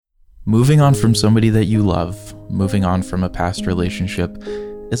Moving on from somebody that you love, moving on from a past relationship,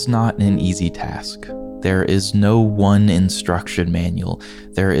 is not an easy task. There is no one instruction manual.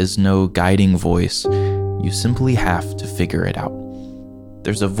 There is no guiding voice. You simply have to figure it out.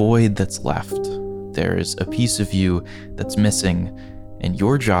 There's a void that's left. There's a piece of you that's missing, and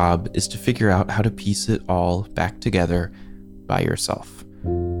your job is to figure out how to piece it all back together by yourself.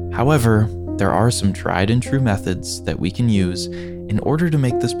 However, there are some tried and true methods that we can use in order to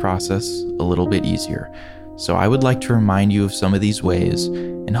make this process a little bit easier. So I would like to remind you of some of these ways,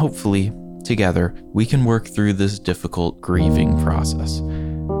 and hopefully, together, we can work through this difficult grieving process.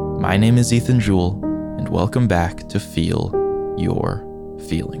 My name is Ethan Jewell, and welcome back to Feel Your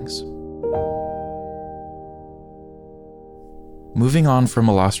Feelings. Moving on from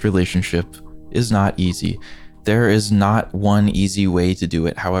a lost relationship is not easy. There is not one easy way to do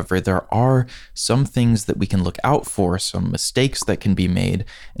it. However, there are some things that we can look out for, some mistakes that can be made,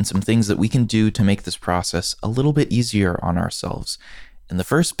 and some things that we can do to make this process a little bit easier on ourselves. And the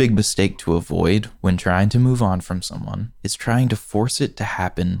first big mistake to avoid when trying to move on from someone is trying to force it to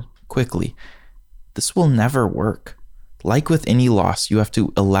happen quickly. This will never work. Like with any loss, you have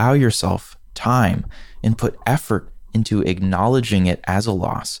to allow yourself time and put effort into acknowledging it as a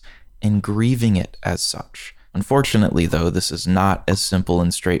loss and grieving it as such. Unfortunately, though, this is not as simple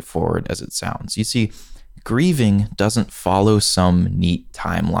and straightforward as it sounds. You see, grieving doesn't follow some neat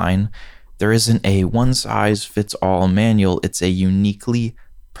timeline. There isn't a one-size-fits-all manual. It's a uniquely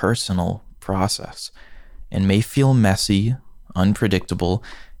personal process and may feel messy, unpredictable,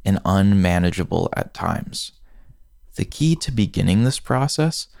 and unmanageable at times. The key to beginning this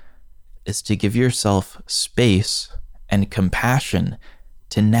process is to give yourself space and compassion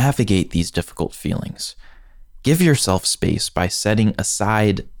to navigate these difficult feelings. Give yourself space by setting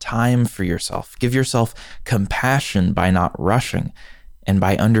aside time for yourself. Give yourself compassion by not rushing and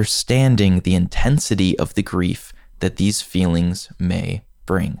by understanding the intensity of the grief that these feelings may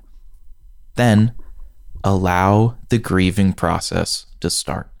bring. Then, allow the grieving process to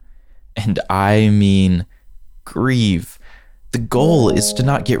start. And I mean grieve. The goal is to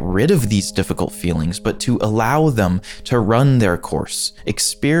not get rid of these difficult feelings, but to allow them to run their course,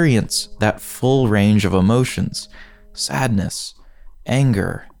 experience that full range of emotions, sadness,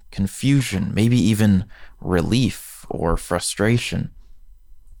 anger, confusion, maybe even relief or frustration.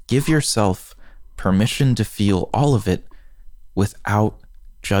 Give yourself permission to feel all of it without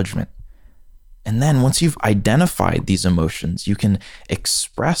judgment. And then once you've identified these emotions, you can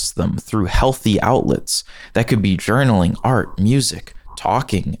express them through healthy outlets. That could be journaling, art, music,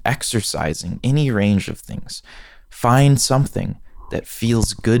 talking, exercising, any range of things. Find something that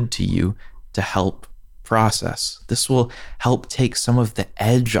feels good to you to help process. This will help take some of the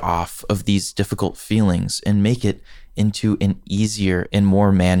edge off of these difficult feelings and make it into an easier and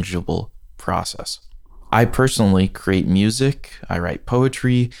more manageable process. I personally create music, I write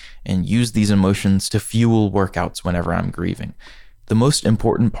poetry, and use these emotions to fuel workouts whenever I'm grieving. The most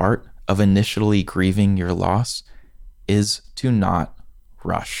important part of initially grieving your loss is to not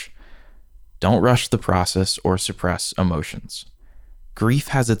rush. Don't rush the process or suppress emotions. Grief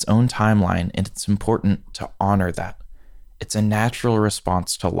has its own timeline, and it's important to honor that. It's a natural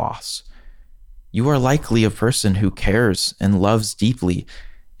response to loss. You are likely a person who cares and loves deeply,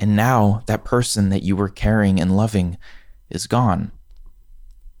 and now that person that you were caring and loving is gone.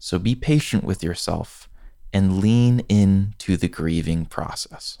 So be patient with yourself and lean into the grieving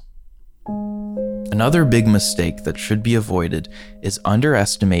process. Another big mistake that should be avoided is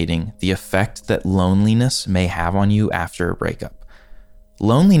underestimating the effect that loneliness may have on you after a breakup.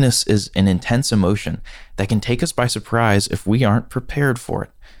 Loneliness is an intense emotion that can take us by surprise if we aren't prepared for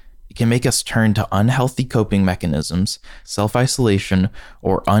it. It can make us turn to unhealthy coping mechanisms, self-isolation,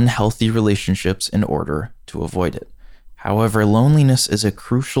 or unhealthy relationships in order to avoid it. However, loneliness is a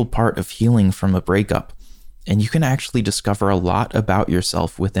crucial part of healing from a breakup, and you can actually discover a lot about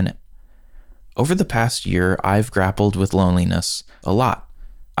yourself within it. Over the past year, I've grappled with loneliness a lot.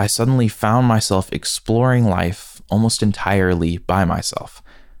 I suddenly found myself exploring life almost entirely by myself.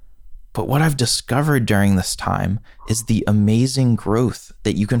 But what I've discovered during this time is the amazing growth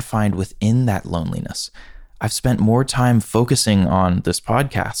that you can find within that loneliness. I've spent more time focusing on this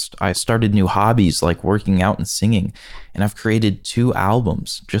podcast. I started new hobbies like working out and singing, and I've created 2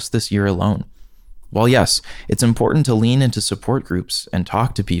 albums just this year alone. While yes, it's important to lean into support groups and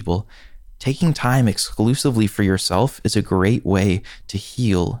talk to people, taking time exclusively for yourself is a great way to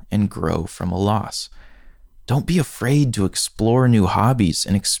heal and grow from a loss. Don't be afraid to explore new hobbies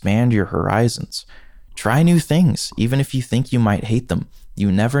and expand your horizons. Try new things, even if you think you might hate them. You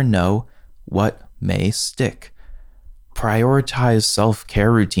never know what may stick. Prioritize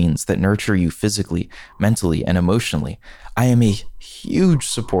self-care routines that nurture you physically, mentally, and emotionally. I am a huge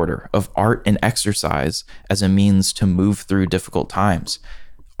supporter of art and exercise as a means to move through difficult times.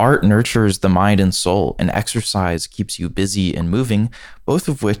 Art nurtures the mind and soul, and exercise keeps you busy and moving, both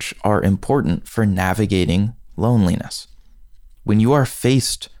of which are important for navigating loneliness. When you are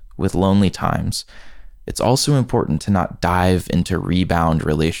faced with lonely times, it's also important to not dive into rebound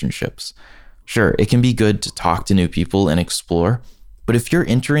relationships. Sure, it can be good to talk to new people and explore, but if you're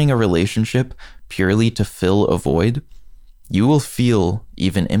entering a relationship purely to fill a void, you will feel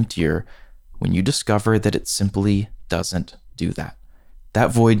even emptier when you discover that it simply doesn't do that.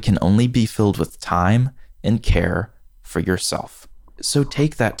 That void can only be filled with time and care for yourself. So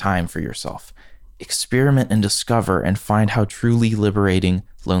take that time for yourself. Experiment and discover and find how truly liberating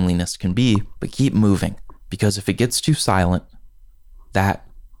loneliness can be, but keep moving, because if it gets too silent, that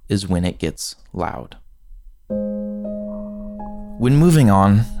is when it gets loud. When moving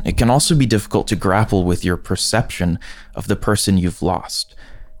on, it can also be difficult to grapple with your perception of the person you've lost.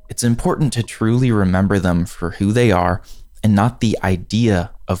 It's important to truly remember them for who they are and not the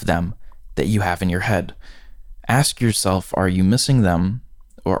idea of them that you have in your head. Ask yourself, are you missing them,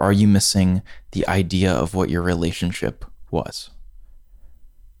 or are you missing the idea of what your relationship was?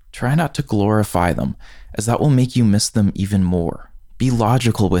 Try not to glorify them, as that will make you miss them even more. Be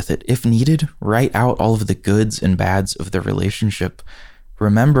logical with it. If needed, write out all of the goods and bads of the relationship.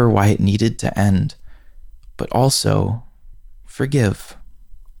 Remember why it needed to end, but also forgive.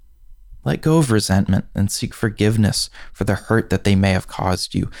 Let go of resentment and seek forgiveness for the hurt that they may have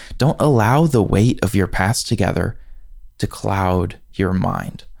caused you. Don't allow the weight of your past together to cloud your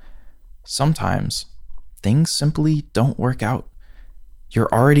mind. Sometimes things simply don't work out. You're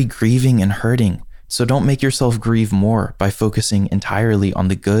already grieving and hurting, so don't make yourself grieve more by focusing entirely on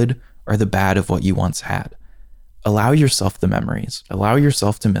the good or the bad of what you once had. Allow yourself the memories, allow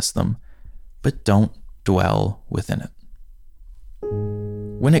yourself to miss them, but don't dwell within it.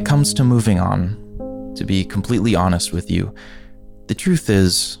 When it comes to moving on, to be completely honest with you, the truth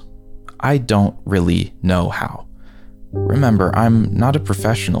is, I don't really know how. Remember, I'm not a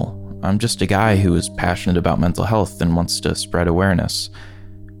professional. I'm just a guy who is passionate about mental health and wants to spread awareness.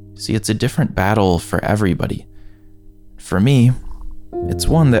 See, it's a different battle for everybody. For me, it's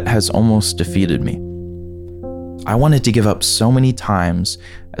one that has almost defeated me. I wanted to give up so many times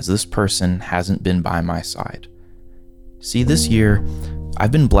as this person hasn't been by my side. See, this year,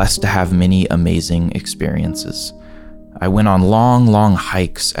 I've been blessed to have many amazing experiences. I went on long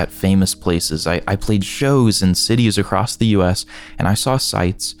hikes at famous places. I played shows in cities across the US, and I saw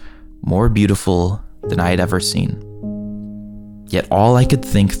sights more beautiful than I had ever seen. Yet all I could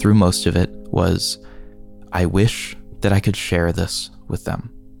think through most of it was, I wish that I could share this with them.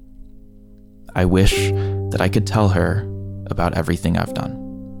 I wish that I could tell her about everything I've done.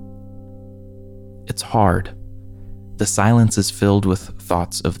 It's hard. The silence is filled with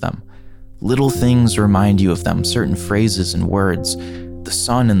thoughts of them. Little things remind you of them, certain phrases and words, the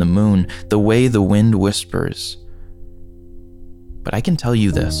sun and the moon, the way the wind whispers. But I can tell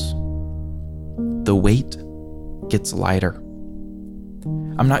you this, the weight gets lighter.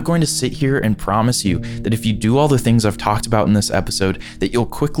 I'm not going to sit here and promise you that if you do all the things I've talked about in this episode, that you'll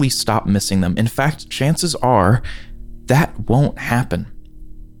quickly stop missing them. In fact, chances are that won't happen.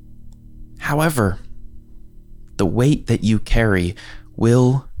 However, the weight that you carry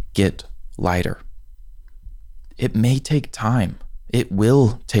will get lighter. It may take time. It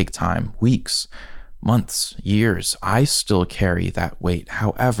will take time, weeks, months, years. I still carry that weight.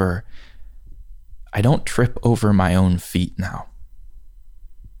 However, I don't trip over my own feet now.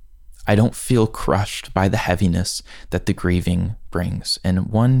 I don't feel crushed by the heaviness that the grieving brings. And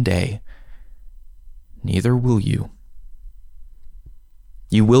one day, neither will you.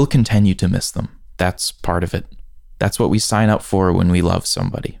 You will continue to miss them. That's part of it. That's what we sign up for when we love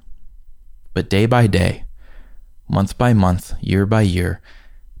somebody. But day by day, month by month, year by year,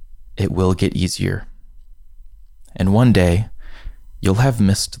 it will get easier. And one day, you'll have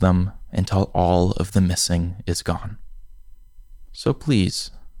missed them until all of the missing is gone. So please,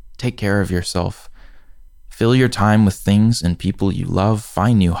 take care of yourself. Fill your time with things and people you love.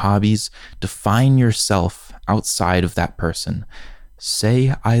 Find new hobbies. Define yourself outside of that person.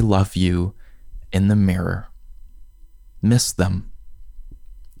 Say, I love you in the mirror. Miss them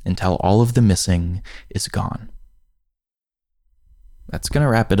until all of the missing is gone. That's going to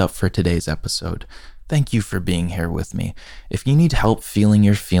wrap it up for today's episode. Thank you for being here with me. If you need help feeling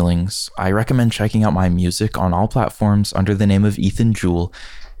your feelings, I recommend checking out my music on all platforms under the name of Ethan Jewell,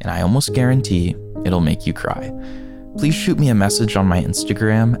 and I almost guarantee it'll make you cry. Please shoot me a message on my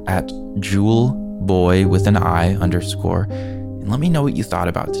Instagram at JewelBoy boy with an I _ and let me know what you thought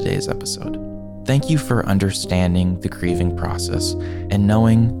about today's episode. Thank you for understanding the grieving process and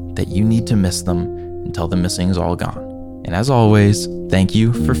knowing that you need to miss them until the missing is all gone. And as always, thank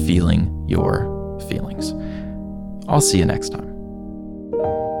you for feeling your feelings. I'll see you next time.